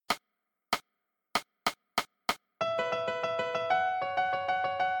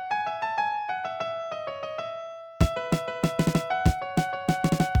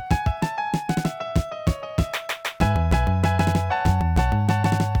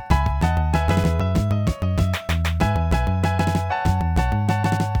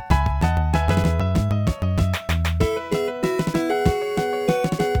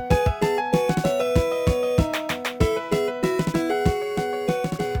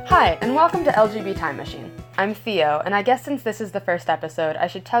Hi, and welcome to LGBTimeMachine. I'm Theo, and I guess since this is the first episode, I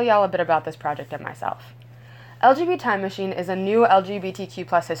should tell y'all a bit about this project and myself. LGBTimeMachine is a new LGBTQ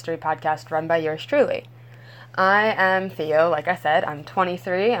plus history podcast run by yours truly. I am Theo, like I said, I'm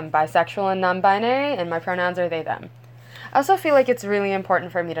 23, I'm bisexual and non-binary, and my pronouns are they, them. I also feel like it's really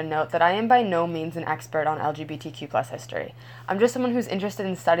important for me to note that I am by no means an expert on LGBTQ plus history. I'm just someone who's interested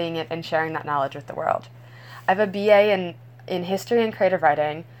in studying it and sharing that knowledge with the world. I have a BA in history and creative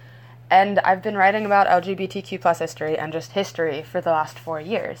writing, and I've been writing about LGBTQ plus history and just history for the last 4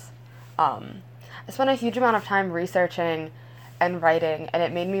 years. I spent a huge amount of time researching and writing, and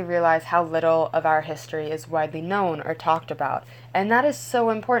it made me realize how little of our history is widely known or talked about. And that is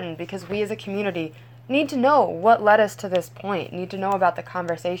so important because we as a community need to know what led us to this point, need to know about the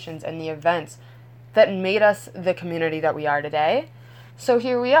conversations and the events that made us the community that we are today. So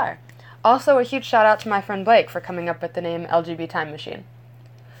here we are. Also, a huge shout out to my friend Blake for coming up with the name LGBTimeMachine.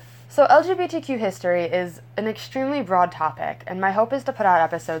 So LGBTQ history is an extremely broad topic, and my hope is to put out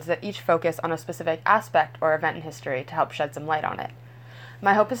episodes that each focus on a specific aspect or event in history to help shed some light on it.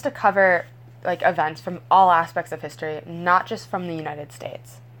 My hope is to cover events from all aspects of history, not just from the United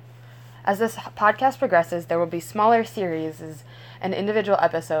States. As this podcast progresses, there will be smaller series and individual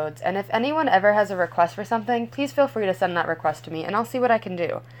episodes, and if anyone ever has a request for something, please feel free to send that request to me, and I'll see what I can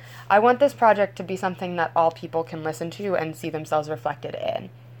do. I want this project to be something that all people can listen to and see themselves reflected in.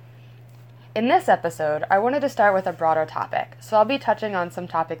 In this episode, I wanted to start with a broader topic, so I'll be touching on some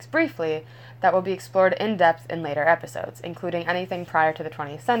topics briefly that will be explored in depth in later episodes, including anything prior to the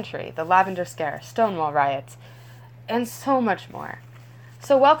 20th century, the Lavender Scare, Stonewall riots, and so much more.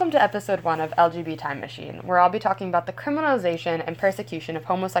 So welcome to episode 1 of LGBTimeMachine, where I'll be talking about the criminalization and persecution of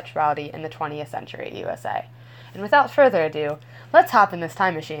homosexuality in the 20th century USA. And without further ado, let's hop in this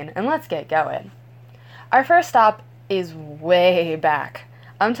time machine and let's get going. Our first stop is way back.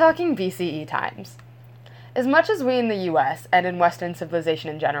 I'm talking BCE times. As much as we in the US, and in Western civilization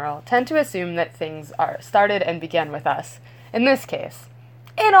in general, tend to assume that things are started and began with us, in this case,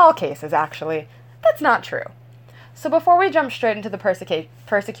 in all cases actually, that's not true. So before we jump straight into the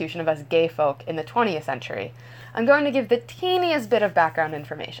persecution of us gay folk in the 20th century, I'm going to give the teeniest bit of background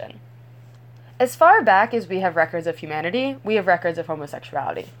information. As far back as we have records of humanity, we have records of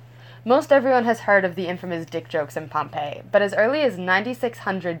homosexuality. Most everyone has heard of the infamous dick jokes in Pompeii, but as early as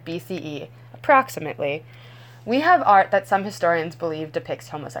 9600 BCE, approximately, we have art that some historians believe depicts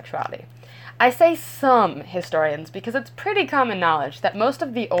homosexuality. I say some historians because it's pretty common knowledge that most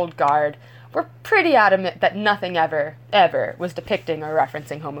of the old guard were pretty adamant that nothing ever was depicting or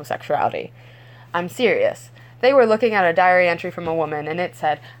referencing homosexuality. I'm serious. They were looking at a diary entry from a woman, and it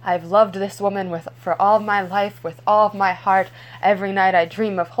said, "I've loved this woman for all of my life, with all of my heart. Every night I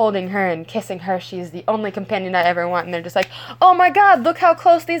dream of holding her and kissing her. She's the only companion I ever want." And they're just like, "Oh my god, look how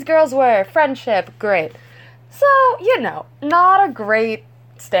close these girls were. Friendship, great." So, not a great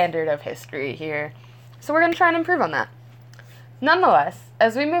standard of history here. So we're going to try and improve on that. Nonetheless,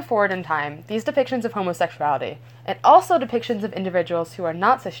 as we move forward in time, these depictions of homosexuality, and also depictions of individuals who are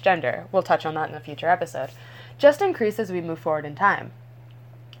not cisgender, we'll touch on that in a future episode, just increase as we move forward in time.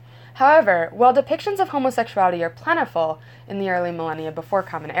 However, while depictions of homosexuality are plentiful in the early millennia before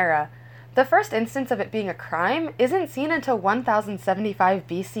Common Era, the first instance of it being a crime isn't seen until 1075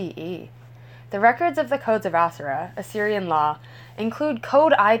 BCE. The records of the codes of Assura, Assyrian law, include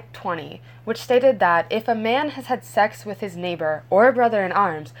Code I-20, which stated that if a man has had sex with his neighbor or brother in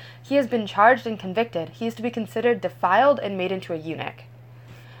arms, he has been charged and convicted, he is to be considered defiled and made into a eunuch.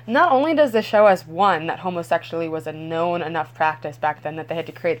 Not only does this show us, one, that homosexuality was a known enough practice back then that they had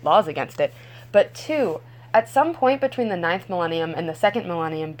to create laws against it, but two, at some point between the 9th millennium and the 2nd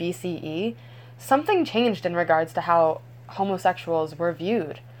millennium BCE, something changed in regards to how homosexuals were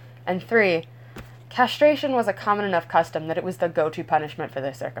viewed. And three, castration was a common enough custom that it was the go-to punishment for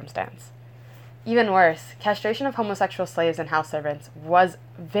this circumstance. Even worse, castration of homosexual slaves and house servants was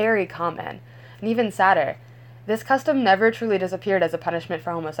very common, and even sadder, this custom never truly disappeared as a punishment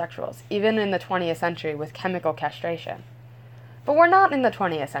for homosexuals, even in the 20th century with chemical castration. But we're not in the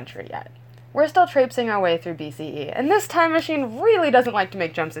 20th century yet. We're still traipsing our way through BCE, and this time machine really doesn't like to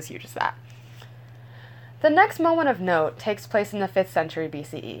make jumps as huge as that. The next moment of note takes place in the 5th century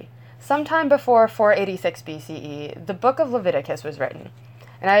BCE. Sometime before 486 BCE, the Book of Leviticus was written.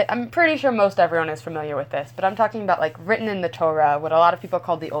 And I'm pretty sure most everyone is familiar with this, but I'm talking about written in the Torah, what a lot of people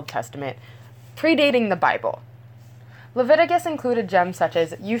call the Old Testament, predating the Bible. Leviticus included gems such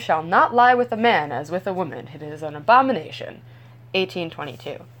as, "You shall not lie with a man as with a woman, it is an abomination,"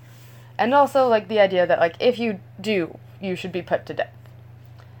 1822. And also, the idea that, if you do, you should be put to death.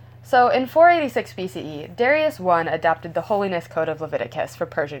 So, in 486 BCE, Darius I adopted the Holiness Code of Leviticus for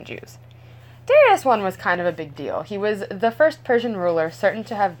Persian Jews. Darius I was kind of a big deal. He was the first Persian ruler certain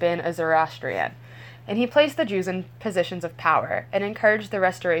to have been a Zoroastrian, and he placed the Jews in positions of power and encouraged the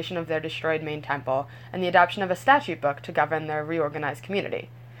restoration of their destroyed main temple and the adoption of a statute book to govern their reorganized community.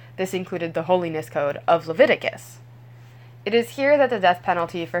 This included the Holiness Code of Leviticus. It is here that the death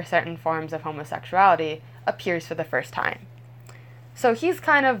penalty for certain forms of homosexuality appears for the first time. So he's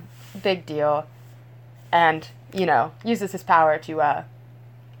kind of big deal and, uses his power to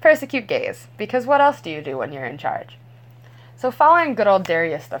persecute gays, because what else do you do when you're in charge? So following good old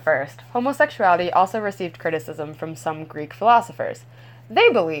Darius I, homosexuality also received criticism from some Greek philosophers. They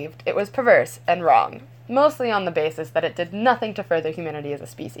believed it was perverse and wrong, mostly on the basis that it did nothing to further humanity as a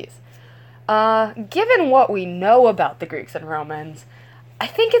species. Given what we know about the Greeks and Romans, I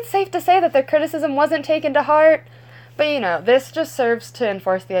think it's safe to say that their criticism wasn't taken to heart. But this just serves to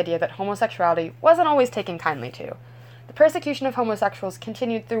enforce the idea that homosexuality wasn't always taken kindly to. The persecution of homosexuals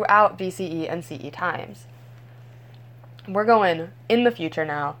continued throughout BCE and CE times. We're going in the future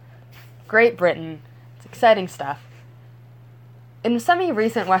now. Great Britain. It's exciting stuff. In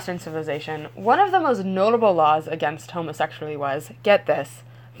semi-recent Western civilization, one of the most notable laws against homosexuality was, get this,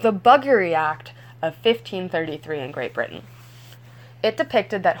 the Buggery Act of 1533 in Great Britain. It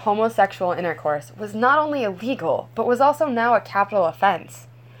depicted that homosexual intercourse was not only illegal, but was also now a capital offense.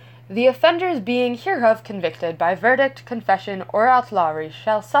 The offenders being hereof convicted by verdict, confession, or outlawry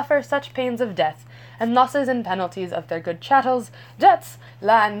shall suffer such pains of death, and losses and penalties of their good chattels, debts,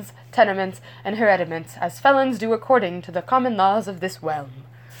 lands, tenements, and hereditaments, as felons do according to the common laws of this realm.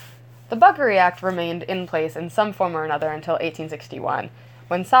 The Buggery Act remained in place in some form or another until 1861,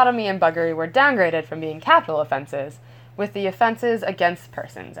 when sodomy and buggery were downgraded from being capital offenses, with the Offences Against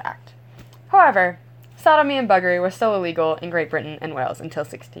Persons Act. However, sodomy and buggery were still illegal in Great Britain and Wales until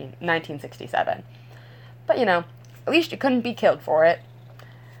 1967. But at least you couldn't be killed for it.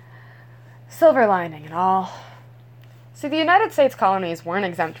 Silver lining and all. See, the United States colonies weren't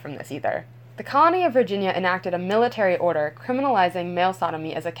exempt from this either. The colony of Virginia enacted a military order criminalizing male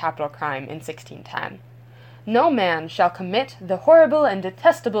sodomy as a capital crime in 1610. No man shall commit the horrible and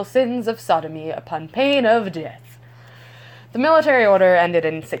detestable sins of sodomy upon pain of death. The military order ended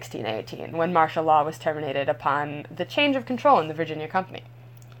in 1618, when martial law was terminated upon the change of control in the Virginia Company.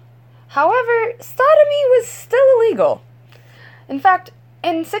 However, sodomy was still illegal. In fact,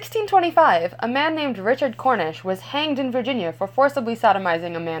 in 1625, a man named Richard Cornish was hanged in Virginia for forcibly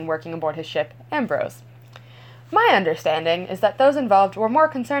sodomizing a man working aboard his ship, Ambrose. My understanding is that those involved were more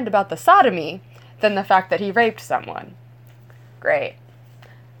concerned about the sodomy than the fact that he raped someone. Great.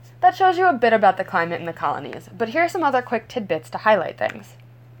 That shows you a bit about the climate in the colonies, but here are some other quick tidbits to highlight things.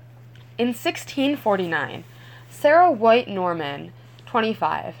 In 1649, Sarah White Norman,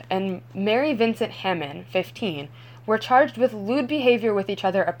 25, and Mary Vincent Hammond, 15, were charged with lewd behavior with each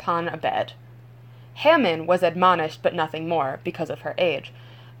other upon a bed. Hammond was admonished but nothing more, because of her age,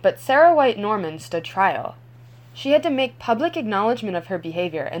 but Sarah White Norman stood trial. She had to make public acknowledgement of her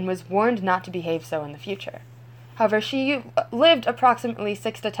behavior and was warned not to behave so in the future. However, she lived approximately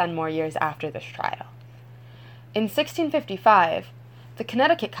 6 to 10 more years after this trial. In 1655, the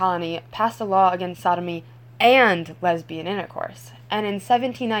Connecticut colony passed a law against sodomy and lesbian intercourse, and in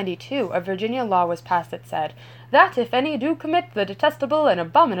 1792 a Virginia law was passed that said, that if any do commit the detestable and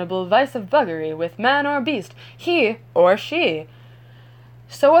abominable vice of buggery with man or beast, he or she,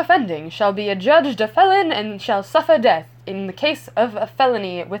 so offending, shall be adjudged a felon and shall suffer death in the case of a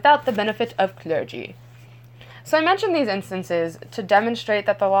felony without the benefit of clergy. So I mentioned these instances to demonstrate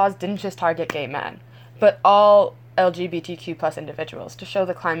that the laws didn't just target gay men, but all LGBTQ plus individuals, to show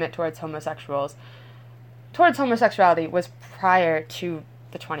the climate towards homosexuality was prior to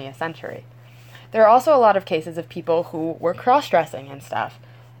the 20th century. There are also a lot of cases of people who were cross-dressing and stuff,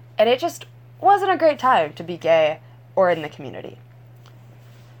 and it just wasn't a great time to be gay or in the community.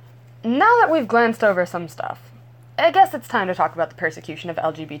 Now that we've glanced over some stuff, I guess it's time to talk about the persecution of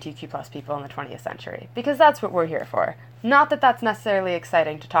LGBTQ plus people in the 20th century, because that's what we're here for. Not that that's necessarily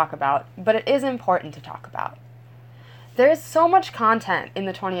exciting to talk about, but it is important to talk about. There is so much content in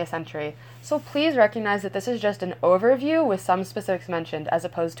the 20th century, so please recognize that this is just an overview with some specifics mentioned as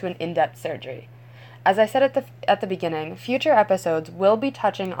opposed to an in-depth surgery. As I said at the beginning, future episodes will be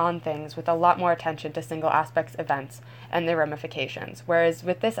touching on things with a lot more attention to single aspects, events, and their ramifications, whereas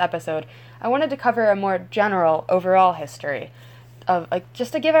with this episode, I wanted to cover a more general, overall history, of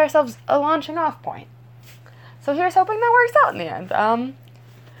just to give ourselves a launching off point. So here's hoping that works out in the end.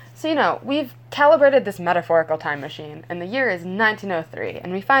 We've calibrated this metaphorical time machine, and the year is 1903,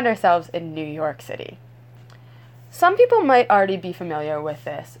 and we find ourselves in New York City. Some people might already be familiar with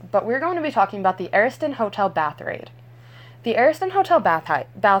this, but we're going to be talking about the Ariston Hotel bath raid. The Ariston Hotel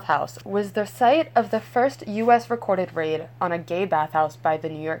bathhouse was the site of the first U.S. recorded raid on a gay bathhouse by the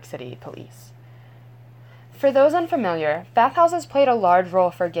New York City police. For those unfamiliar, bathhouses played a large role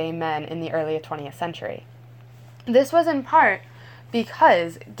for gay men in the early 20th century. This was in part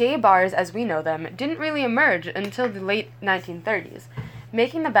because gay bars as we know them didn't really emerge until the late 1930s,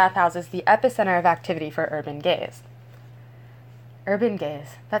 making the bathhouses the epicenter of activity for urban gays. Urban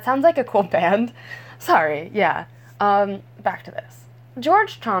gays. That sounds like a cool band. Sorry, yeah. Back to this.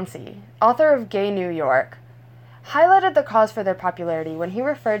 George Chauncey, author of Gay New York, highlighted the cause for their popularity when he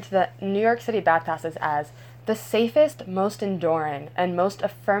referred to the New York City bathhouses as the safest, most enduring, and most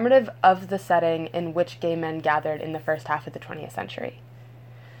affirmative of the setting in which gay men gathered in the first half of the 20th century.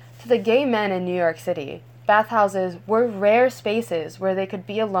 To the gay men in New York City, bathhouses were rare spaces where they could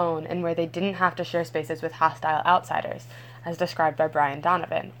be alone and where they didn't have to share spaces with hostile outsiders, as described by Brian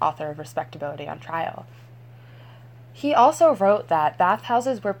Donovan, author of Respectability on Trial. He also wrote that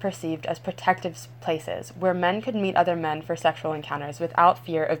bathhouses were perceived as protective places where men could meet other men for sexual encounters without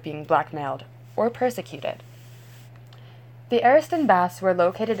fear of being blackmailed or persecuted. The Ariston baths were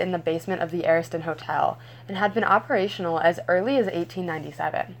located in the basement of the Ariston Hotel and had been operational as early as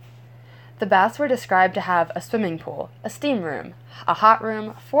 1897. The baths were described to have a swimming pool, a steam room, a hot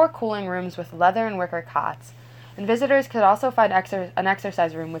room, 4 cooling rooms with leather and wicker cots, and visitors could also find an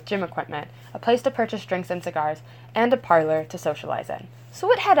exercise room with gym equipment, a place to purchase drinks and cigars, and a parlor to socialize in.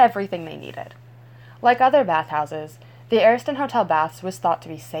 So it had everything they needed. Like other bathhouses, the Ariston Hotel baths was thought to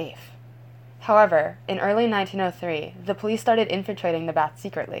be safe. However, in early 1903, the police started infiltrating the baths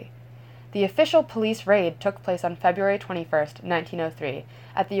secretly. The official police raid took place on February 21, 1903,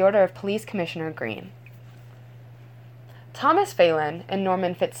 at the order of Police Commissioner Green. Thomas Phelan and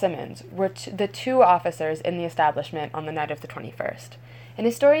Norman Fitzsimmons were the 2 officers in the establishment on the night of the 21st, and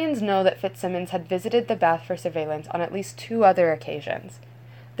historians know that Fitzsimmons had visited the bath for surveillance on at least 2 other occasions.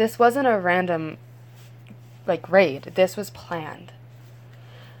 This wasn't a random, raid. This was planned.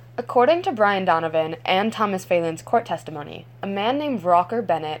 According to Brian Donovan and Thomas Phelan's court testimony, a man named Rocker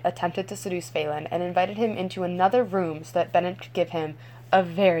Bennett attempted to seduce Phelan and invited him into another room so that Bennett could give him a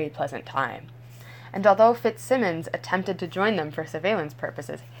very pleasant time. And although Fitzsimmons attempted to join them for surveillance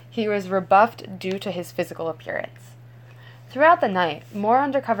purposes, he was rebuffed due to his physical appearance. Throughout the night, more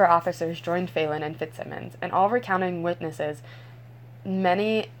undercover officers joined Phelan and Fitzsimmons, and all recounting witnesses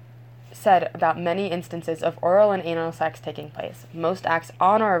said about many instances of oral and anal sex taking place, most acts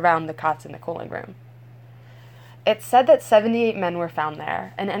on or around the cots in the cooling room. It's said that 78 men were found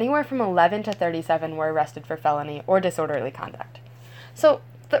there, and anywhere from 11 to 37 were arrested for felony or disorderly conduct. So,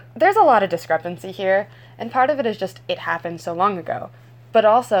 there's a lot of discrepancy here, and part of it is just it happened so long ago. But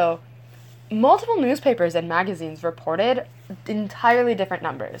also, multiple newspapers and magazines reported entirely different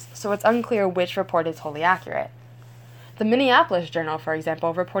numbers, so it's unclear which report is wholly accurate. The Minneapolis Journal, for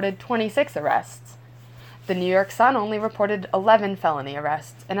example, reported 26 arrests. The New York Sun only reported 11 felony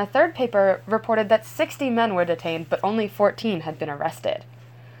arrests, and a third paper reported that 60 men were detained, but only 14 had been arrested.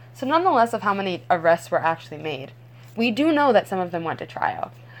 So nonetheless of how many arrests were actually made, we do know that some of them went to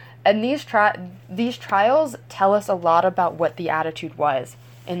trial. And these trials tell us a lot about what the attitude was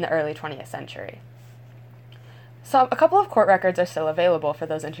in the early 20th century. So a couple of court records are still available for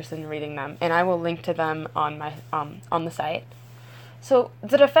those interested in reading them, and I will link to them on my on the site. So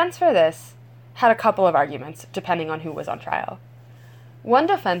the defense for this had a couple of arguments, depending on who was on trial. One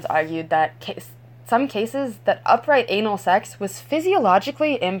defense argued that some cases that upright anal sex was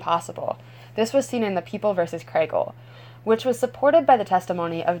physiologically impossible. This was seen in the People v. Kriegel, which was supported by the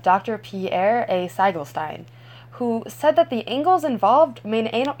testimony of Dr. Pierre A. Seigelstein, who said that the angles involved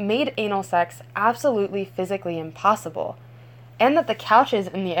made anal sex absolutely physically impossible, and that the couches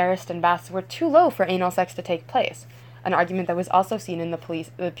in the Ariston baths were too low for anal sex to take place, an argument that was also seen in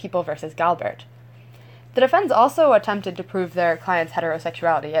the People v. Galbert. The defense also attempted to prove their client's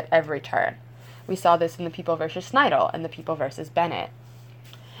heterosexuality at every turn. We saw this in the People v. Schneidel and the People v. Bennett.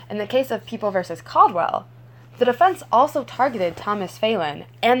 In the case of People v. Caldwell, the defense also targeted Thomas Phelan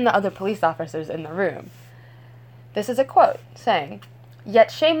and the other police officers in the room. This is a quote, saying,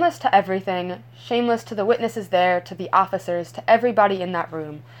 "Yet shameless to everything, shameless to the witnesses there, to the officers, to everybody in that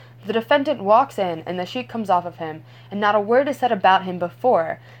room, the defendant walks in, and the sheet comes off of him, and not a word is said about him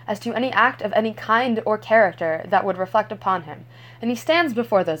before, as to any act of any kind or character that would reflect upon him, and he stands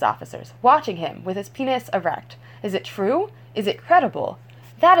before those officers, watching him, with his penis erect. Is it true? Is it credible?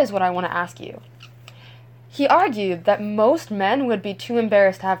 That is what I want to ask you." He argued that most men would be too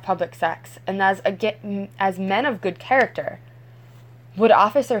embarrassed to have public sex, and as men of good character, Would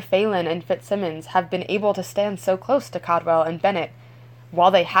Officer Phelan and Fitzsimmons have been able to stand so close to Caldwell and Bennett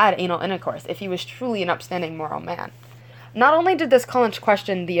while they had anal intercourse if he was truly an upstanding moral man? Not only did this call into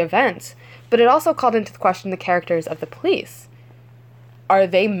question the events, but it also called into question the characters of the police. Are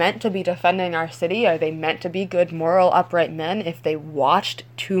they meant to be defending our city? Are they meant to be good, moral, upright men if they watched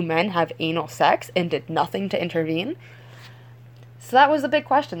two men have anal sex and did nothing to intervene? So that was the big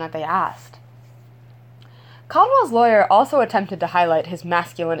question that they asked. Caldwell's lawyer also attempted to highlight his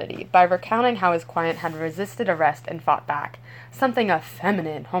masculinity by recounting how his client had resisted arrest and fought back, something a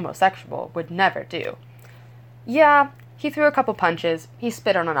feminine homosexual would never do. Yeah, he threw a couple punches, he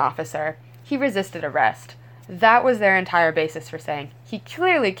spit on an officer, he resisted arrest. That was their entire basis for saying he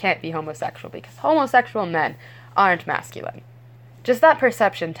clearly can't be homosexual because homosexual men aren't masculine. Just that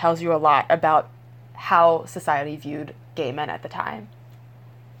perception tells you a lot about how society viewed gay men at the time.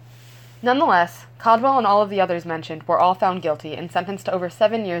 Nonetheless, Caldwell and all of the others mentioned were all found guilty and sentenced to over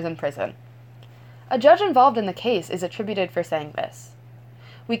 7 years in prison. A judge involved in the case is attributed for saying this: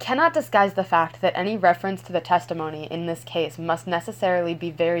 "We cannot disguise the fact that any reference to the testimony in this case must necessarily be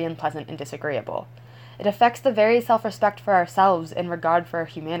very unpleasant and disagreeable. It affects the very self-respect for ourselves and regard for our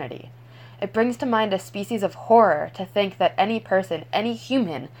humanity. It brings to mind a species of horror to think that any person, any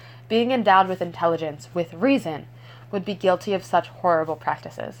human, being endowed with intelligence, with reason, would be guilty of such horrible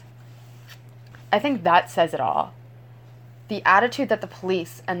practices." I think that says it all. The attitude that the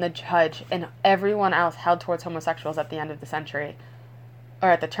police and the judge and everyone else held towards homosexuals at the end of the century, or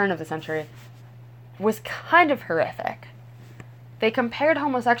at the turn of the century, was kind of horrific. They compared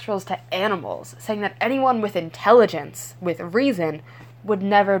homosexuals to animals, saying that anyone with intelligence, with reason, would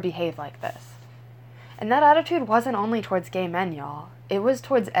never behave like this. And that attitude wasn't only towards gay men, y'all. It was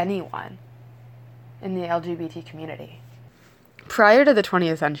towards anyone in the LGBT community. Prior to the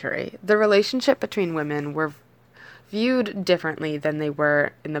 20th century, the relationship between women were viewed differently than they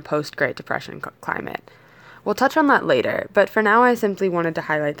were in the post-Great Depression climate. We'll touch on that later, but for now I simply wanted to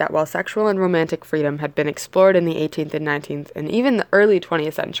highlight that while sexual and romantic freedom had been explored in the 18th and 19th and even the early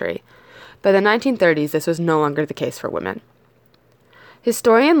 20th century, by the 1930s this was no longer the case for women.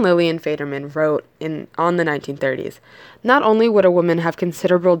 Historian Lillian Faderman wrote on the 1930s, "Not only would a woman have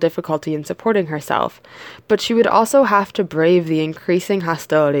considerable difficulty in supporting herself, but she would also have to brave the increasing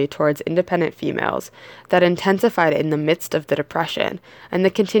hostility towards independent females that intensified in the midst of the Depression and the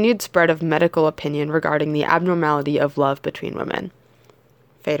continued spread of medical opinion regarding the abnormality of love between women."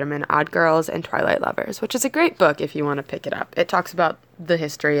 Faderman, Odd Girls, and Twilight Lovers, which is a great book if you want to pick it up. It talks about the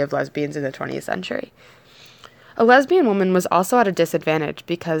history of lesbians in the 20th century. A lesbian woman was also at a disadvantage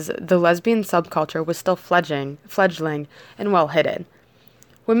because the lesbian subculture was still fledgling, and well hidden.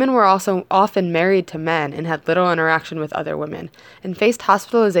 Women were also often married to men and had little interaction with other women, and faced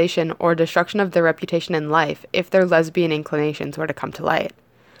hospitalization or destruction of their reputation in life if their lesbian inclinations were to come to light.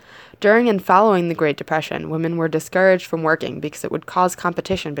 During and following the Great Depression, women were discouraged from working because it would cause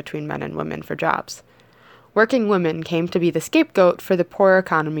competition between men and women for jobs. Working women came to be the scapegoat for the poor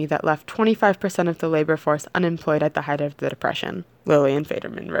economy that left 25% of the labor force unemployed at the height of the Depression, Lillian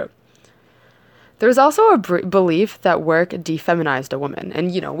Faderman wrote. There was also a belief that work defeminized a woman,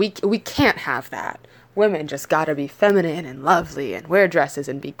 and we can't have that. Women just gotta be feminine and lovely and wear dresses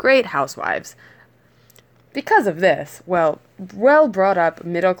and be great housewives. Because of this, well-brought-up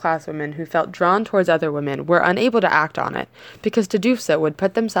middle-class women who felt drawn towards other women were unable to act on it, because to do so would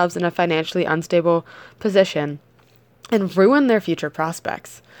put themselves in a financially unstable position and ruin their future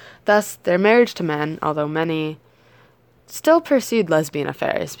prospects. Thus, their marriage to men, although many still pursued lesbian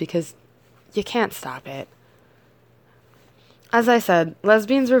affairs, because you can't stop it. As I said,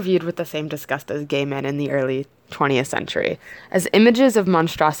 lesbians were viewed with the same disgust as gay men in the early 20th century, as images of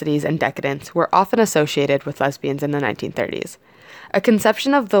monstrosities and decadence were often associated with lesbians in the 1930s. A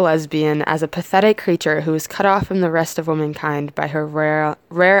conception of the lesbian as a pathetic creature who was cut off from the rest of womankind by her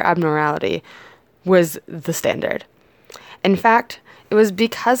rare abnormality was the standard. In fact, it was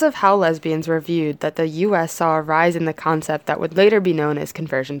because of how lesbians were viewed that the U.S. saw a rise in the concept that would later be known as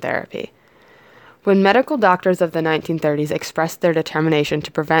conversion therapy. When medical doctors of the 1930s expressed their determination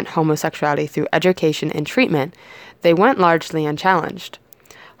to prevent homosexuality through education and treatment, they went largely unchallenged.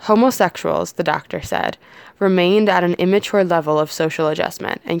 Homosexuals, the doctor said, remained at an immature level of social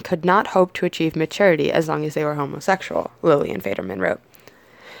adjustment and could not hope to achieve maturity as long as they were homosexual, Lillian Faderman wrote.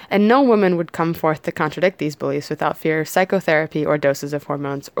 And no woman would come forth to contradict these beliefs without fear of psychotherapy or doses of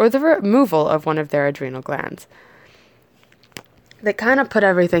hormones or the removal of one of their adrenal glands. They kind of put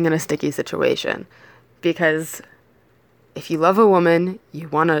everything in a sticky situation, because if you love a woman, you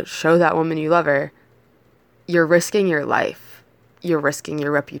want to show that woman you love her, you're risking your life you're risking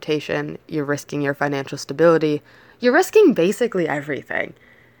your reputation, you're risking your financial stability, you're risking basically everything.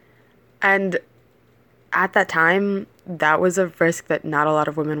 And at that time, that was a risk that not a lot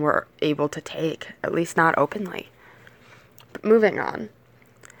of women were able to take, at least not openly. But moving on.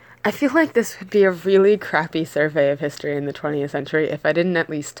 I feel like this would be a really crappy survey of history in the 20th century if I didn't at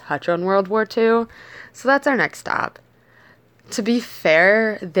least touch on World War II, so that's our next stop. To be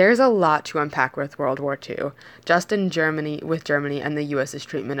fair, there's a lot to unpack with World War II, just in Germany and the US's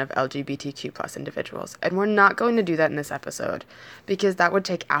treatment of LGBTQ plus individuals, and we're not going to do that in this episode, because that would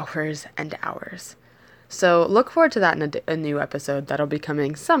take hours and hours. So look forward to that in a new episode that'll be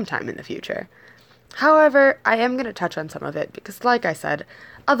coming sometime in the future. However, I am going to touch on some of it, because like I said,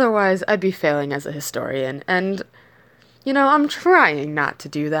 otherwise I'd be failing as a historian, and, I'm trying not to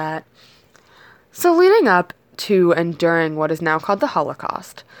do that. So leading up to and during what is now called the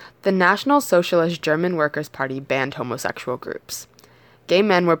Holocaust, the National Socialist German Workers' Party banned homosexual groups. Gay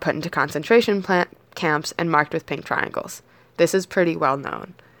men were put into concentration camps and marked with pink triangles. This is pretty well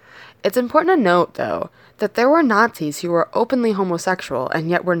known. It's important to note, though, that there were Nazis who were openly homosexual and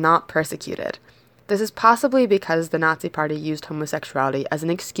yet were not persecuted. This is possibly because the Nazi Party used homosexuality as an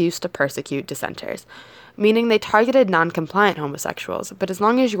excuse to persecute dissenters, meaning they targeted non-compliant homosexuals, but as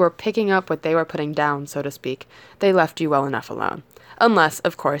long as you were picking up what they were putting down, so to speak, they left you well enough alone. Unless,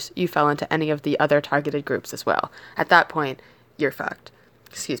 of course, you fell into any of the other targeted groups as well. At that point, you're fucked.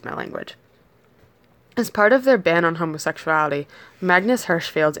 Excuse my language. As part of their ban on homosexuality, Magnus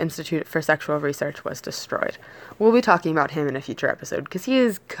Hirschfeld's Institute for Sexual Research was destroyed. We'll be talking about him in a future episode, because he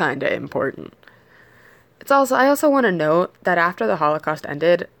is kinda important. I also want to note that after the Holocaust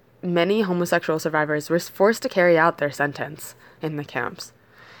ended, many homosexual survivors were forced to carry out their sentence in the camps.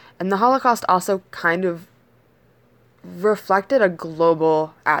 And the Holocaust also kind of reflected a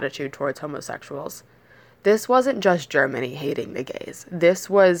global attitude towards homosexuals. This wasn't just Germany hating the gays. This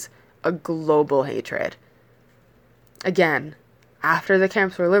was a global hatred. Again, after the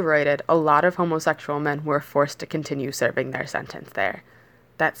camps were liberated, a lot of homosexual men were forced to continue serving their sentence there.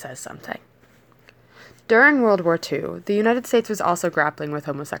 That says something. During World War II, the United States was also grappling with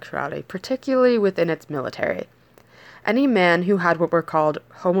homosexuality, particularly within its military. Any man who had what were called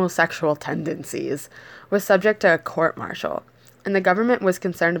homosexual tendencies was subject to a court-martial, and the government was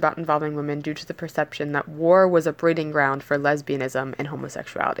concerned about involving women due to the perception that war was a breeding ground for lesbianism and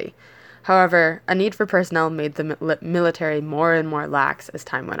homosexuality. However, a need for personnel made the military more and more lax as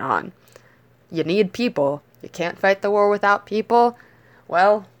time went on. You need people. You can't fight the war without people.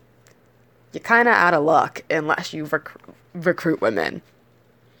 Well, you're kind of out of luck unless you recruit women.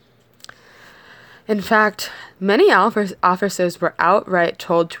 In fact, many officers were outright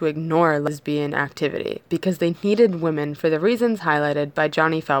told to ignore lesbian activity because they needed women for the reasons highlighted by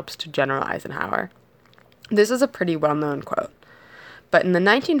Johnny Phelps to General Eisenhower. This is a pretty well-known quote. But in the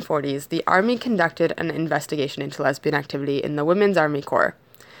 1940s, the Army conducted an investigation into lesbian activity in the Women's Army Corps.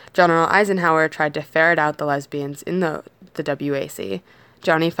 General Eisenhower tried to ferret out the lesbians in the WAC.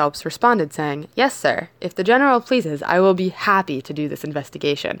 Johnny Phelps responded, saying, "Yes, sir. If the general pleases, I will be happy to do this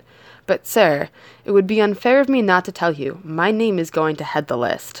investigation. But, sir, it would be unfair of me not to tell you. My name is going to head the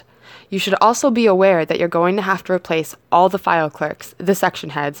list. You should also be aware that you're going to have to replace all the file clerks, the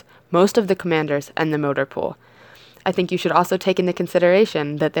section heads, most of the commanders, and the motor pool. I think you should also take into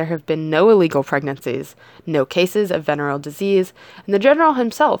consideration that there have been no illegal pregnancies, no cases of venereal disease, and the general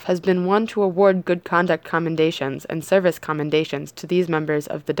himself has been one to award good conduct commendations and service commendations to these members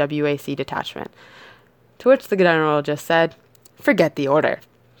of the WAC detachment." To which the general just said, "Forget the order."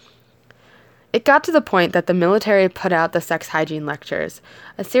 It got to the point that the military put out the sex hygiene lectures,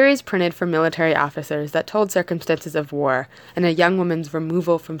 a series printed for military officers that told circumstances of war and a young woman's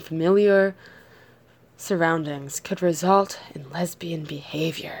removal from familiar surroundings could result in lesbian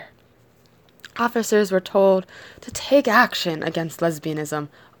behavior. Officers were told to take action against lesbianism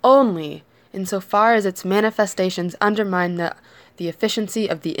only insofar as its manifestations undermine the efficiency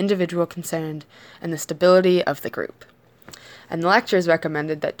of the individual concerned and the stability of the group. And the lectures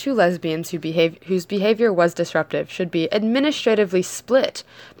recommended that two lesbians whose behavior was disruptive should be administratively split,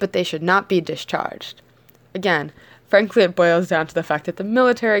 but they should not be discharged. Again, frankly, it boils down to the fact that the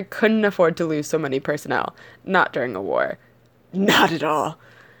military couldn't afford to lose so many personnel. Not during a war. Not at all.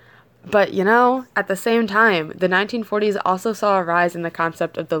 But, at the same time, the 1940s also saw a rise in the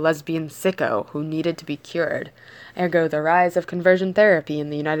concept of the lesbian sicko who needed to be cured, ergo the rise of conversion therapy in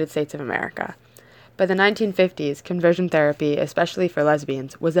the United States of America. By the 1950s, conversion therapy, especially for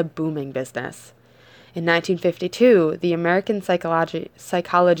lesbians, was a booming business. In 1952, the American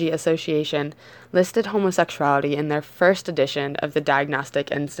Psychology Association listed homosexuality in their first edition of the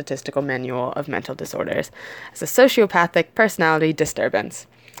Diagnostic and Statistical Manual of Mental Disorders as a sociopathic personality disturbance.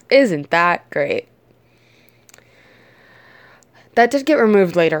 Isn't that great? That did get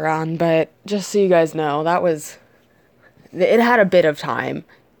removed later on, but just so you guys know, it had a bit of time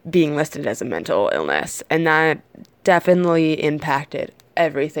being listed as a mental illness, and that definitely impacted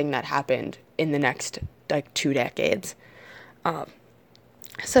everything that happened in the next, 2 decades.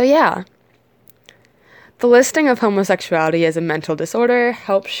 So yeah, the listing of homosexuality as a mental disorder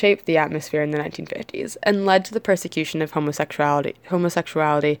helped shape the atmosphere in the 1950s and led to the persecution of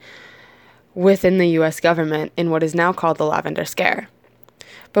homosexuality within the U.S. government in what is now called the Lavender Scare.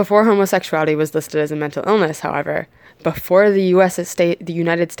 Before homosexuality was listed as a mental illness, however, before the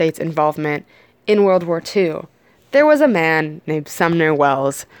United States involvement in World War II, there was a man named Sumner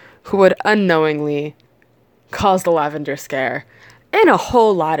Wells who would unknowingly cause the Lavender Scare in a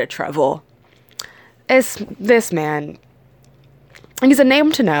whole lot of trouble. This man, he's a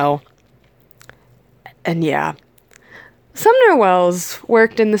name to know, and yeah. Sumner Wells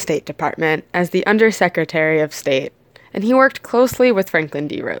worked in the State Department as the Undersecretary of State, and he worked closely with Franklin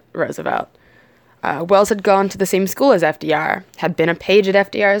D. Roosevelt. Wells had gone to the same school as FDR, had been a page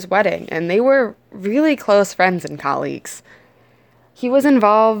at FDR's wedding, and they were really close friends and colleagues. He was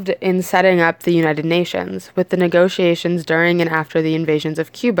involved in setting up the United Nations, with the negotiations during and after the invasions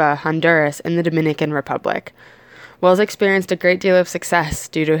of Cuba, Honduras, and the Dominican Republic. Wells experienced a great deal of success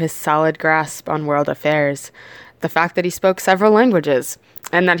due to his solid grasp on world affairs, the fact that he spoke several languages,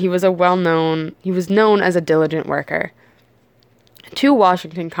 and that he was known as a diligent worker. 2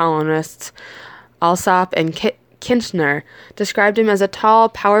 Washington columnists, Alsop and Kintner, described him as a tall,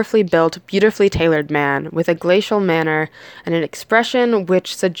 powerfully built, beautifully tailored man with a glacial manner and an expression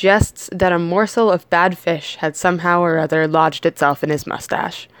which suggests that a morsel of bad fish had somehow or other lodged itself in his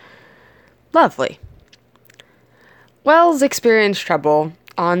mustache. Lovely. Wells experienced trouble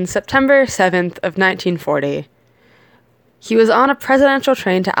on September 7th of 1940. He was on a presidential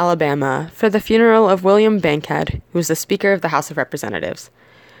train to Alabama for the funeral of William Bankhead, who was the Speaker of the House of Representatives.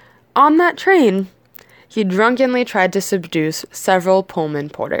 On that train, he drunkenly tried to seduce several Pullman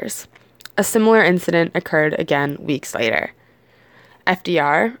porters. A similar incident occurred again weeks later.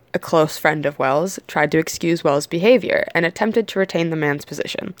 FDR, a close friend of Wells, tried to excuse Wells' behavior and attempted to retain the man's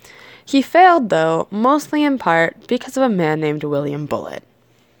position. He failed, though, mostly in part because of a man named William Bullitt.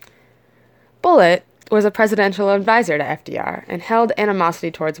 Bullitt was a presidential advisor to FDR and held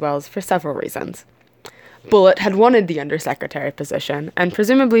animosity towards Wells for several reasons. Bullitt had wanted the undersecretary position and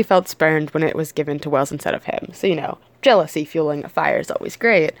presumably felt spurned when it was given to Wells instead of him. So, jealousy fueling a fire is always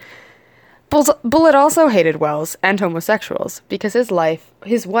great. Bullitt also hated Wells and homosexuals because his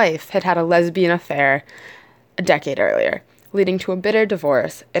wife had had a lesbian affair a decade earlier, leading to a bitter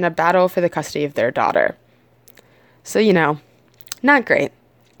divorce and a battle for the custody of their daughter. So, not great.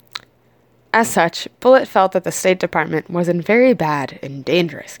 As such, Bullitt felt that the State Department was in very bad and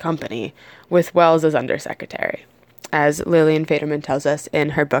dangerous company with Wells as undersecretary, as Lillian Faderman tells us in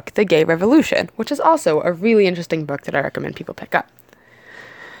her book, The Gay Revolution, which is also a really interesting book that I recommend people pick up.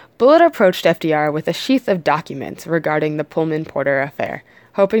 Bullitt approached FDR with a sheath of documents regarding the Pullman Porter affair,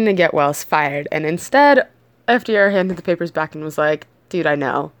 hoping to get Wells fired, and instead, FDR handed the papers back and was like, dude, I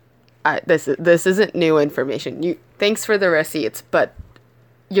know. This isn't new information. Thanks for the receipts, but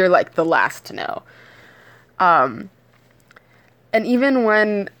you're the last to know. And even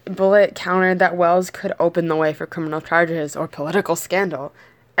when Bullitt countered that Wells could open the way for criminal charges or political scandal,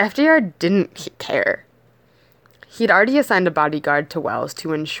 FDR didn't care. He'd already assigned a bodyguard to Wells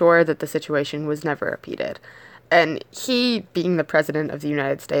to ensure that the situation was never repeated. And he, being the President of the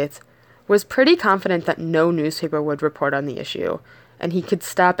United States, was pretty confident that no newspaper would report on the issue, and he could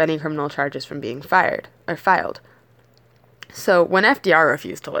stop any criminal charges from being filed. So when FDR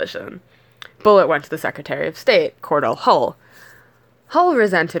refused to listen, Bullitt went to the Secretary of State, Cordell Hull. Hull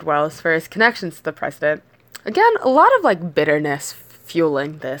resented Wells for his connections to the president. Again, a lot of bitterness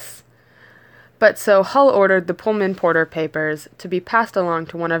fueling this. But so Hull ordered the Pullman Porter papers to be passed along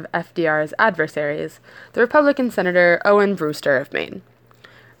to one of FDR's adversaries, the Republican Senator Owen Brewster of Maine.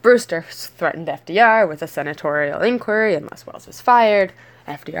 Brewster threatened FDR with a senatorial inquiry unless Wells was fired.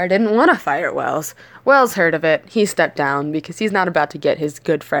 FDR didn't want to fire Wells. Wells heard of it. He stepped down because he's not about to get his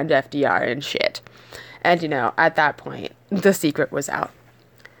good friend FDR in shit. And, at that point, the secret was out.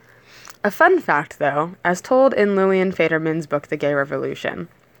 A fun fact, though, as told in Lillian Faderman's book, The Gay Revolution.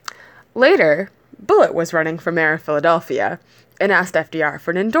 Later, Bullitt was running for mayor of Philadelphia and asked FDR for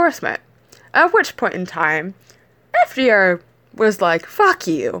an endorsement, at which point in time, FDR was like, fuck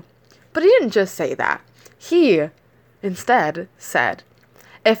you. But he didn't just say that. He, instead, said,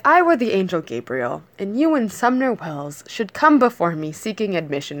 "If I were the angel Gabriel, and you and Sumner Wells should come before me seeking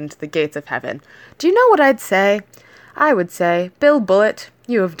admission into the gates of heaven, do you know what I'd say? I would say, Bill Bullitt,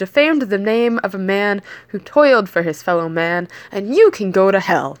 you have defamed the name of a man who toiled for his fellow man, and you can go to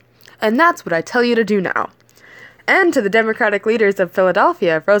hell. And that's what I tell you to do now." And to the Democratic leaders of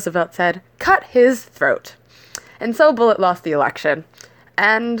Philadelphia, Roosevelt said, "Cut his throat." And so Bullitt lost the election.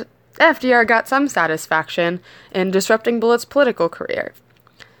 And FDR got some satisfaction in disrupting Bullitt's political career.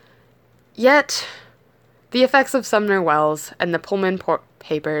 Yet, the effects of Sumner Wells and the Pullman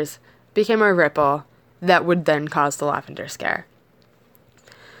Papers became a ripple that would then cause the Lavender Scare.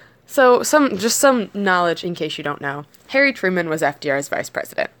 So, some knowledge in case you don't know. Harry Truman was FDR's vice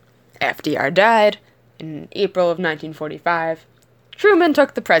president. FDR died in April of 1945. Truman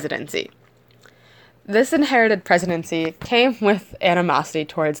took the presidency. This inherited presidency came with animosity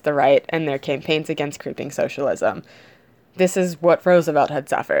towards the right and their campaigns against creeping socialism. This is what Roosevelt had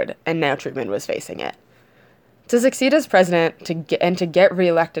suffered, and now Truman was facing it. To succeed as president to get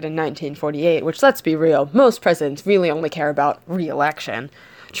reelected in 1948, which, let's be real, most presidents really only care about reelection,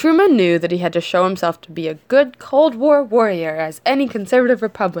 Truman knew that he had to show himself to be a good Cold War warrior as any conservative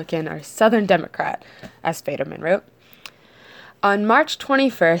Republican or Southern Democrat, as Faderman wrote. On March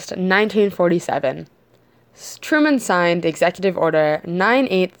 21st, 1947, Truman signed Executive Order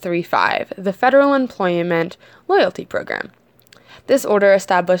 9835, the Federal Employment Loyalty Program. This order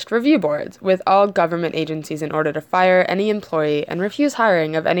established review boards with all government agencies in order to fire any employee and refuse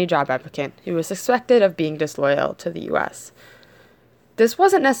hiring of any job applicant who was suspected of being disloyal to the U.S. This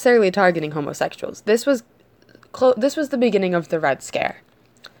wasn't necessarily targeting homosexuals. This was the beginning of the Red Scare.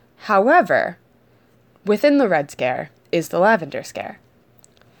 However, within the Red Scare is the Lavender Scare.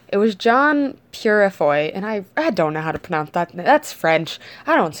 It was John Purifoy, and I don't know how to pronounce that. That's French.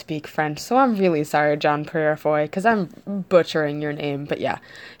 I don't speak French, so I'm really sorry, John Purifoy, because I'm butchering your name. But yeah,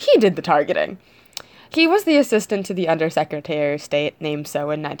 he did the targeting. He was the assistant to the Undersecretary of State named so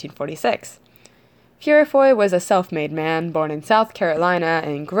in 1946. Purifoy was a self-made man born in South Carolina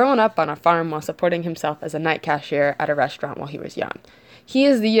and grown up on a farm while supporting himself as a night cashier at a restaurant while he was young. He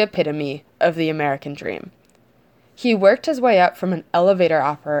is the epitome of the American dream. He worked his way up from an elevator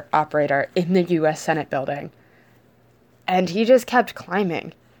operator in the U.S. Senate building, and he just kept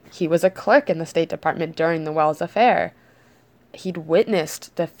climbing. He was a clerk in the State Department during the Wells affair. He'd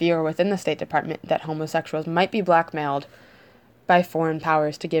witnessed the fear within the State Department that homosexuals might be blackmailed by foreign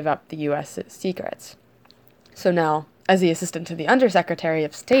powers to give up the U.S. secrets. So now, as the assistant to the Undersecretary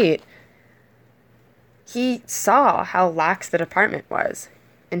of State, he saw how lax the department was,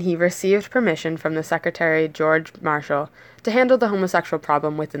 and he received permission from the Secretary George Marshall to handle the homosexual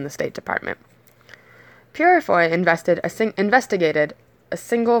problem within the State Department. Purifoy investigated a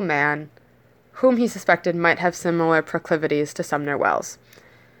single man whom he suspected might have similar proclivities to Sumner Wells.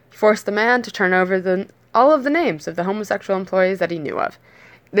 He forced the man to turn over all of the names of the homosexual employees that he knew of.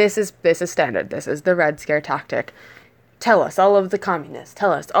 This is standard. This is the Red Scare tactic. Tell us all of the communists.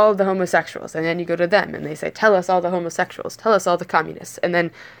 Tell us all of the homosexuals. And then you go to them and they say, tell us all the homosexuals. Tell us all the communists. And then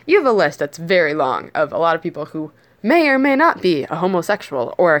you have a list that's very long of a lot of people who may or may not be a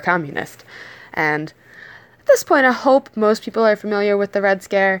homosexual or a communist. And at this point, I hope most people are familiar with the Red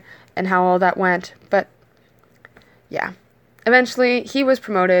Scare and how all that went. But yeah. Eventually, he was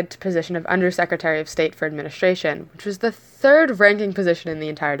promoted to position of Undersecretary of State for Administration, which was the third-ranking position in the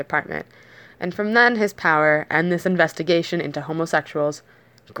entire department. And from then, his power and this investigation into homosexuals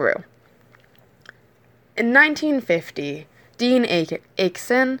grew. In 1950, Dean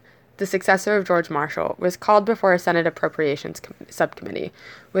Acheson, the successor of George Marshall, was called before a Senate Appropriations Subcommittee,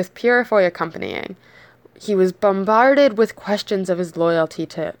 with Purifoy accompanying. He was bombarded with questions of his loyalty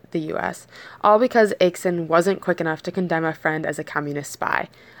to the U.S., all because Acheson wasn't quick enough to condemn a friend as a communist spy.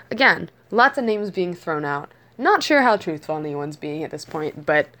 Again, lots of names being thrown out. Not sure how truthful anyone's being at this point,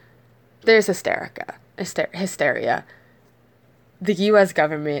 but there's hysteria. The U.S.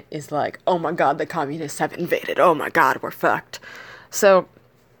 government is like, oh my god, the communists have invaded. Oh my god, we're fucked. So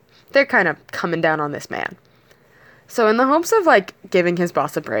they're kind of coming down on this man. So in the hopes of, giving his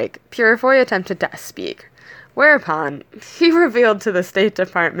boss a break, Purifoy attempted to speak. Whereupon, he revealed to them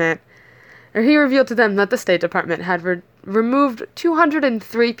that the State Department had removed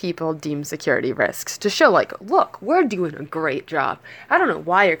 203 people deemed security risks to show, look, we're doing a great job. I don't know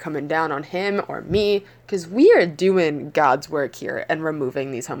why you're coming down on him or me, because we are doing God's work here and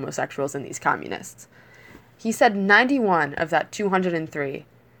removing these homosexuals and these communists. He said 91 of that 203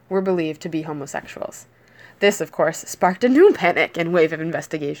 were believed to be homosexuals. This, of course, sparked a new panic and wave of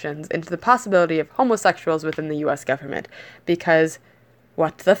investigations into the possibility of homosexuals within the U.S. government, because,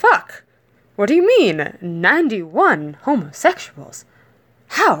 What the fuck? What do you mean, 91 homosexuals?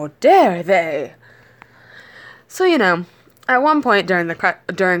 How dare they? So, at one point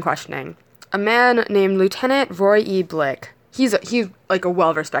during questioning, a man named Lieutenant Roy E. Blick, he's like a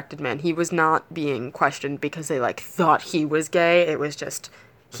well-respected man. He was not being questioned because they, thought he was gay. It was just,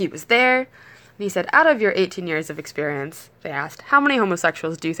 he was there. And he said, out of your 18 years of experience, they asked, how many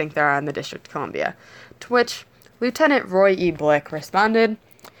homosexuals do you think there are in the District of Columbia? To which Lieutenant Roy E. Blick responded,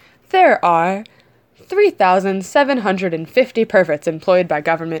 there are 3,750 perverts employed by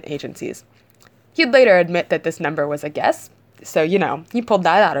government agencies. He'd later admit that this number was a guess, so, he pulled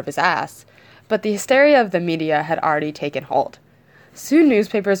that out of his ass. But the hysteria of the media had already taken hold. Soon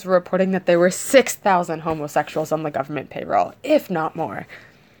newspapers were reporting that there were 6,000 homosexuals on the government payroll, if not more.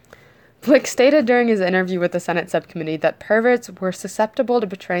 Blick stated during his interview with the Senate subcommittee that perverts were susceptible to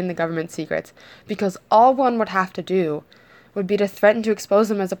betraying the government secrets because all one would have to do would be to threaten to expose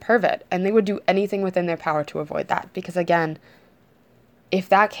them as a pervert, and they would do anything within their power to avoid that. Because again,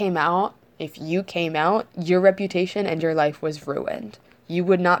 if you came out, your reputation and your life was ruined. You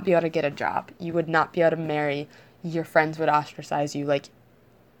would not be able to get a job. You would not be able to marry. Your friends would ostracize you.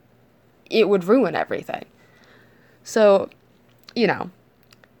 It would ruin everything. So,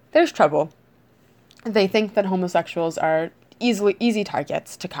 there's trouble. They think that homosexuals are easy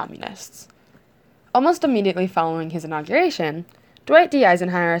targets to communists. Almost immediately following his inauguration, Dwight D.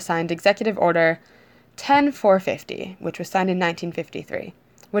 Eisenhower signed Executive Order 10450, which was signed in 1953,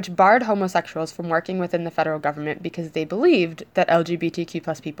 which barred homosexuals from working within the federal government because they believed that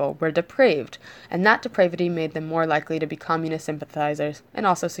LGBTQ+ people were depraved, and that depravity made them more likely to be communist sympathizers and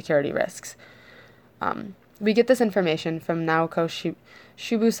also security risks. We get this information from Naoko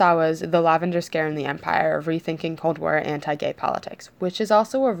Shibusawa's The Lavender Scare in the Empire of Rethinking Cold War Anti-Gay Politics, which is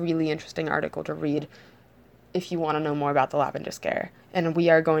also a really interesting article to read if you want to know more about the Lavender Scare, and we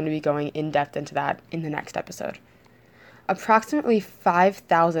are going to be going in-depth into that in the next episode. Approximately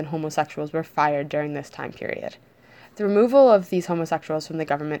 5,000 homosexuals were fired during this time period. The removal of these homosexuals from the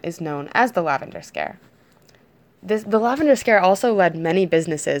government is known as the Lavender Scare. The Lavender Scare also led many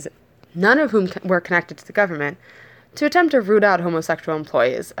businesses, none of whom were connected to the government, to attempt to root out homosexual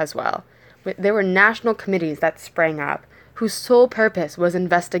employees as well. There were national committees that sprang up whose sole purpose was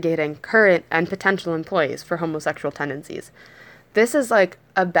investigating current and potential employees for homosexual tendencies. This is like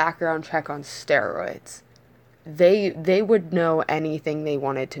a background check on steroids. They would know anything they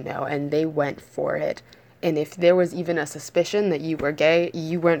wanted to know, and they went for it. And if there was even a suspicion that you were gay,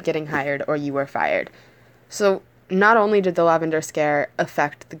 you weren't getting hired or you were fired. So not only did the Lavender Scare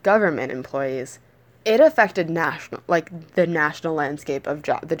affect the government employees, it affected the national landscape of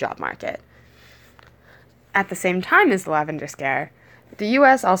the job market. At the same time as the Lavender Scare, the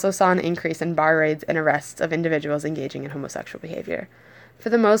U.S. also saw an increase in bar raids and arrests of individuals engaging in homosexual behavior. For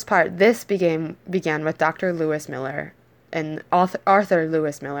the most part, this began with Dr. Lewis Miller and Arthur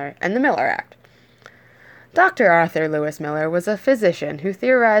Lewis Miller and the Miller Act. Dr. Arthur Lewis Miller was a physician who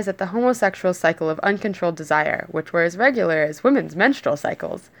theorized that the homosexual cycle of uncontrolled desire, which were as regular as women's menstrual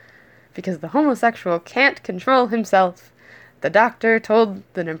cycles, because the homosexual can't control himself, the doctor told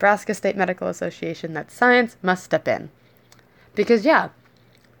the Nebraska State Medical Association that science must step in. Because,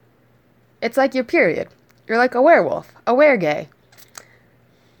 it's like your period. You're like a werewolf, a weregay.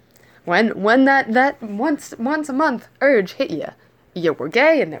 When that once a month urge hit you were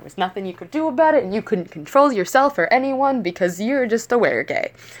gay and there was nothing you could do about it and you couldn't control yourself or anyone because you're just a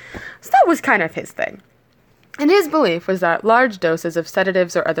weregay. So that was kind of his thing. And his belief was that large doses of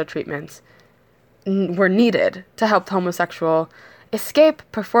sedatives or other treatments were needed to help the homosexual escape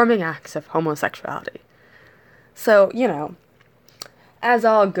performing acts of homosexuality. So, as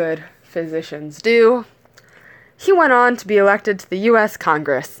all good physicians do, he went on to be elected to the U.S.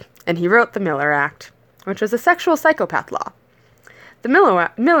 Congress, and he wrote the Miller Act, which was a sexual psychopath law. The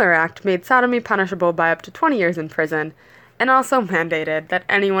Miller Act made sodomy punishable by up to 20 years in prison, and also mandated that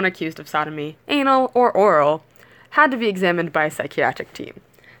anyone accused of sodomy, anal or oral, had to be examined by a psychiatric team.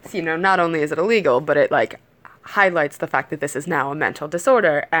 So, not only is it illegal, but it, highlights the fact that this is now a mental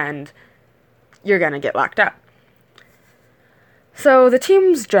disorder, and you're gonna get locked up. So the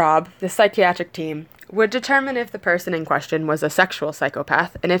team's job, the psychiatric team, would determine if the person in question was a sexual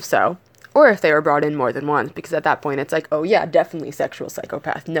psychopath, and if so, or if they were brought in more than once, because at that point it's like, oh yeah, definitely sexual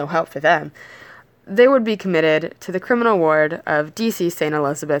psychopath, no help for them. They would be committed to the criminal ward of D.C. St.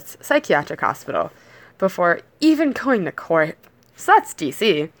 Elizabeth's Psychiatric Hospital before even going to court. So that's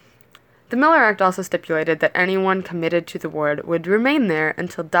D.C. The Miller Act also stipulated that anyone committed to the ward would remain there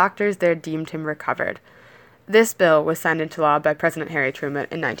until doctors there deemed him recovered. This bill was signed into law by President Harry Truman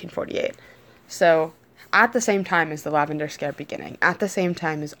in 1948. So, at the same time as the Lavender Scare beginning, at the same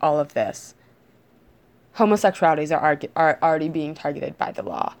time as all of this, homosexualities are already being targeted by the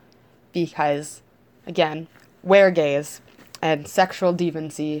law because, again, we're gays and sexual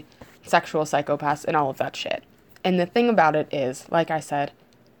deviancy, sexual psychopaths, and all of that shit. And the thing about it is, like I said,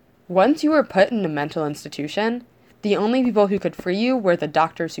 once you were put in a mental institution, the only people who could free you were the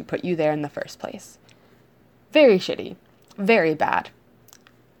doctors who put you there in the first place. Very shitty. Very bad.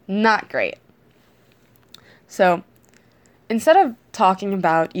 Not great. So, instead of talking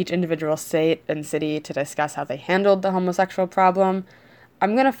about each individual state and city to discuss how they handled the homosexual problem,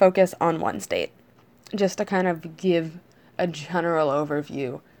 I'm going to focus on one state, just to kind of give a general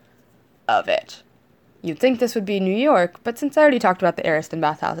overview of it. You'd think this would be New York, but since I already talked about the Ariston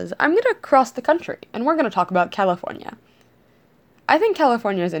bathhouses, I'm going to cross the country, and we're going to talk about California. I think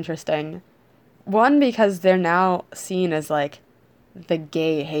California is interesting. One, because they're now seen as, like, the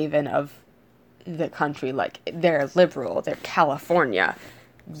gay haven of the country. Like, they're liberal, they're California.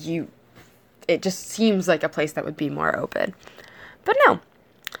 It just seems like a place that would be more open. But no.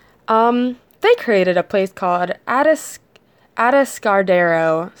 They created a place called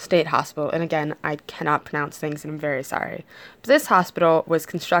Atascadero State Hospital, and again, I cannot pronounce things, and I'm very sorry. But this hospital was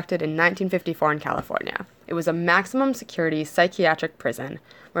constructed in 1954 in California. It was a maximum security psychiatric prison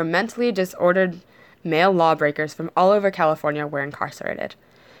where mentally disordered male lawbreakers from all over California were incarcerated.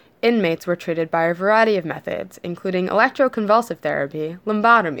 Inmates were treated by a variety of methods, including electroconvulsive therapy,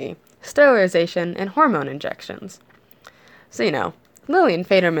 lobotomy, sterilization, and hormone injections. So, you know, Lillian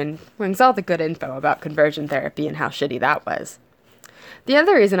Faderman brings all the good info about conversion therapy and how shitty that was. The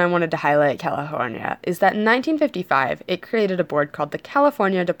other reason I wanted to highlight California is that in 1955, it created a board called the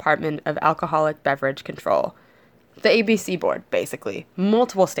California Department of Alcoholic Beverage Control. The ABC board, basically.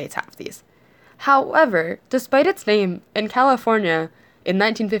 Multiple states have these. However, despite its name, in California, in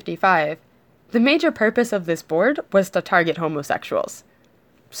 1955, the major purpose of this board was to target homosexuals.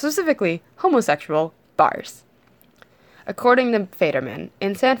 Specifically, homosexual bars. According to Faderman,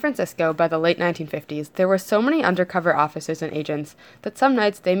 in San Francisco by the late 1950s, there were so many undercover officers and agents that some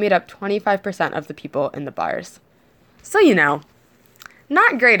nights they made up 25% of the people in the bars. So, you know,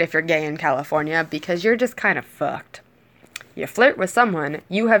 not great if you're gay in California because you're just kind of fucked. You flirt with someone,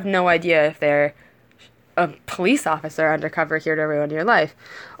 you have no idea if they're a police officer undercover here to ruin your life,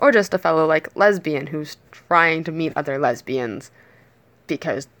 or just a fellow like Lesbian who's trying to meet other lesbians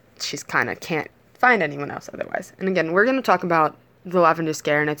because she's kind of can't find anyone else otherwise. And again, we're going to talk about the Lavender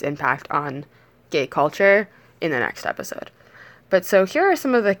Scare and its impact on gay culture in the next episode. But so here are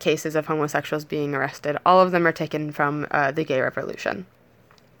some of the cases of homosexuals being arrested. All of them are taken from the Gay Revolution.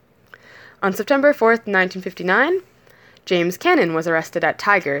 On September 4th, 1959, James Cannon was arrested at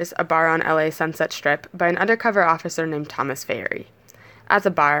Tiger's, a bar on LA's Sunset Strip, by an undercover officer named Thomas Ferry. At the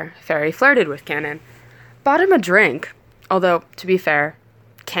bar, Ferry flirted with Cannon, bought him a drink, although, to be fair,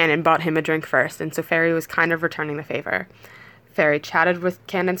 Cannon bought him a drink first, and so Ferry was kind of returning the favor. Ferry chatted with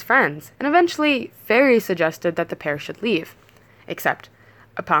Cannon's friends, and eventually Ferry suggested that the pair should leave. Except,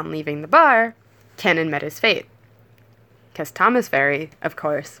 upon leaving the bar, Cannon met his fate. Because Thomas Ferry, of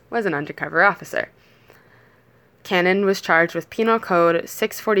course, was an undercover officer. Cannon was charged with Penal Code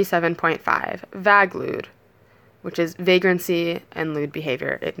 647.5, vaglude, which is vagrancy and lewd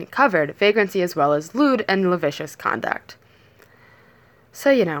behavior. It covered vagrancy as well as lewd and lascivious conduct. So,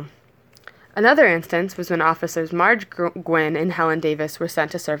 you know. Another instance was when officers Marge Gwynn and Helen Davis were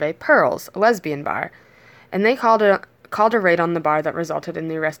sent to survey Pearls, a lesbian bar, and they called a raid on the bar that resulted in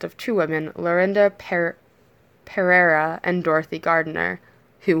the arrest of two women, Lorinda Pereira and Dorothy Gardner,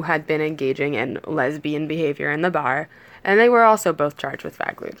 who had been engaging in lesbian behavior in the bar, and they were also both charged with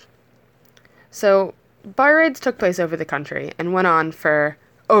vaglude. So, bar raids took place over the country and went on for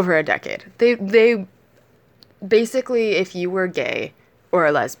over a decade. They basically, if you were gay or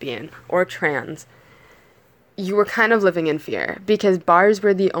a lesbian or trans, you were kind of living in fear because bars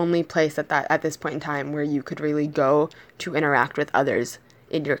were the only place at this point in time where you could really go to interact with others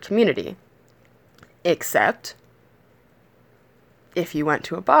in your community. Except if you went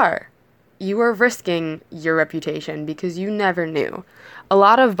to a bar, you were risking your reputation because you never knew. A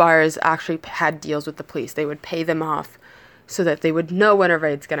lot of bars actually had deals with the police. They would pay them off so that they would know when a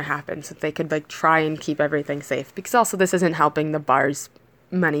raid's going to happen, so that they could try and keep everything safe. Because also this isn't helping the bar's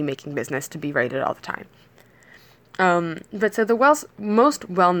money-making business to be raided all the time. But so the most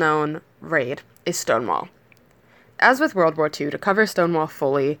well-known raid is Stonewall. As with World War II, to cover Stonewall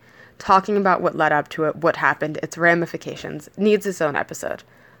fully, talking about what led up to it, what happened, its ramifications, needs its own episode.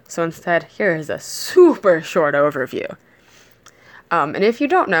 So instead, here is a super short overview. And if you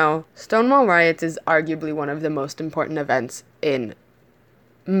don't know, Stonewall riots is arguably one of the most important events in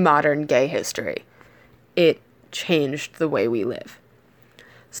modern gay history. it changed the way we live.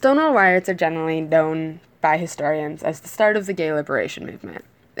 Stonewall riots are generally known by historians as the start of the gay liberation movement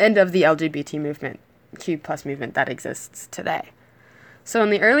and of the LGBTQ+ movement that exists today. So in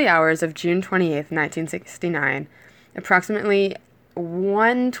the early hours of June 28th, 1969, approximately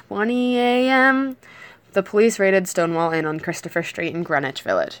 1:20 a.m., the police raided Stonewall Inn on Christopher Street in Greenwich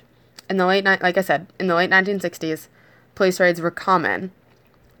Village. In the late 1960s, police raids were common,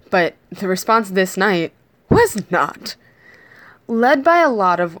 but the response this night was not. Led by a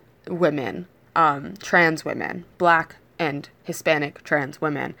lot of women, trans women, Black and Hispanic trans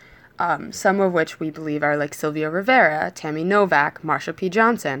women, some of which we believe are like Sylvia Rivera, Tammy Novak, Marsha P.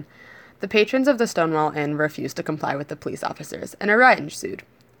 Johnson, the patrons of the Stonewall Inn refused to comply with the police officers, and a riot ensued.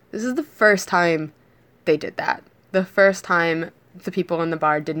 This is the first time they did that. The first time the people in the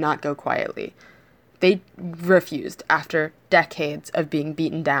bar did not go quietly. They refused. After decades of being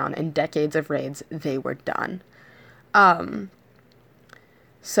beaten down and decades of raids, they were done.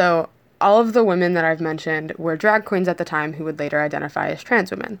 So all of the women that I've mentioned were drag queens at the time who would later identify as trans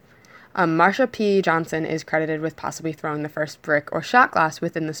women. Marsha P. Johnson is credited with possibly throwing the first brick or shot glass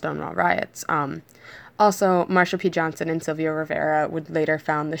within the Stonewall riots. Also, Marsha P. Johnson and Sylvia Rivera would later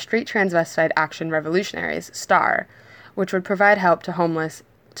found the Street Transvestite Action Revolutionaries, STAR, which would provide help to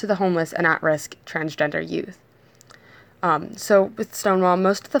the homeless and at-risk transgender youth. So with Stonewall,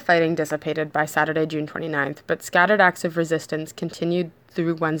 most of the fighting dissipated by Saturday, June 29th, but scattered acts of resistance continued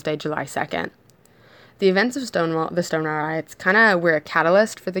through Wednesday, July 2nd. The events of the Stonewall riots kind of were a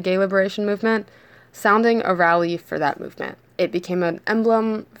catalyst for the gay liberation movement, sounding a rally for that movement. It became an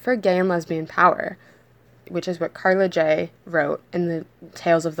emblem for gay and lesbian power, which is what Karla J. wrote in the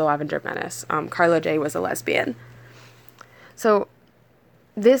Tales of the Lavender Menace. Karla J. was a lesbian. So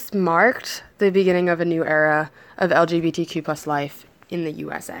this marked the beginning of a new era of LGBTQ+ life in the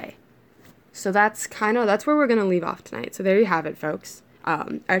USA. So that's where we're going to leave off tonight. So there you have it, folks.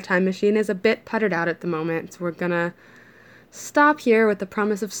 Our time machine is a bit puttered out at the moment, so we're going to stop here with the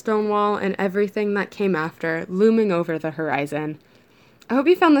promise of Stonewall and everything that came after looming over the horizon. I hope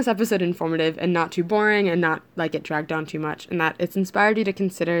you found this episode informative and not too boring and not like it dragged on too much, and that it's inspired you to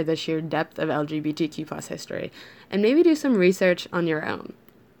consider the sheer depth of LGBTQ+ history and maybe do some research on your own.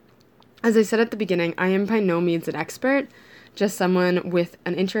 As I said at the beginning, I am by no means an expert, just someone with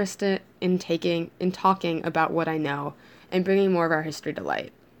an interest in talking about what I know and bringing more of our history to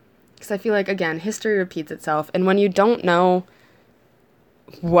light. Because I feel like, again, history repeats itself, and when you don't know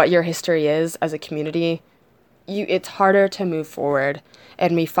what your history is as a community, it's harder to move forward,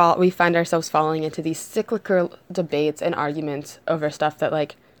 and we find ourselves falling into these cyclical debates and arguments over stuff that,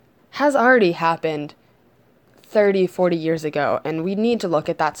 like, has already happened 30, 40 years ago, and we need to look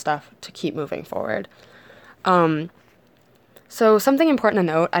at that stuff to keep moving forward. So something important to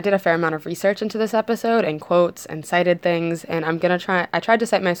note, I did a fair amount of research into this episode and quotes and cited things, and I tried to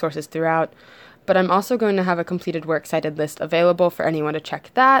cite my sources throughout, but I'm also going to have a completed works cited list available for anyone to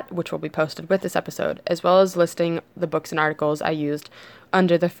check that, which will be posted with this episode, as well as listing the books and articles I used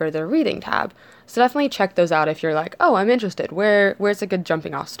under the further reading tab. So definitely check those out if you're like, oh, I'm interested. Where's a good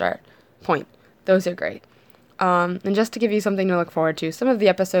jumping off point? Those are great. And just to give you something to look forward to, some of the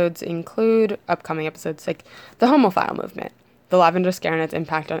episodes include upcoming episodes like the homophile movement, the Lavender Scare and its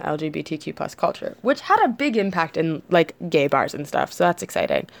impact on LGBTQ+ culture, which had a big impact in, like, gay bars and stuff, so that's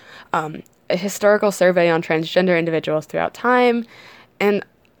exciting. A historical survey on transgender individuals throughout time, and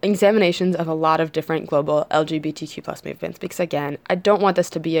examinations of a lot of different global LGBTQ+ movements, because, again, I don't want this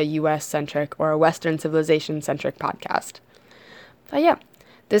to be a US-centric or a Western civilization-centric podcast. But yeah,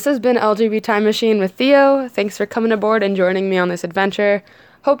 this has been LGBTimeMachine with Theo. Thanks for coming aboard and joining me on this adventure.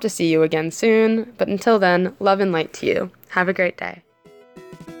 Hope to see you again soon, but until then, love and light to you. Have a great day.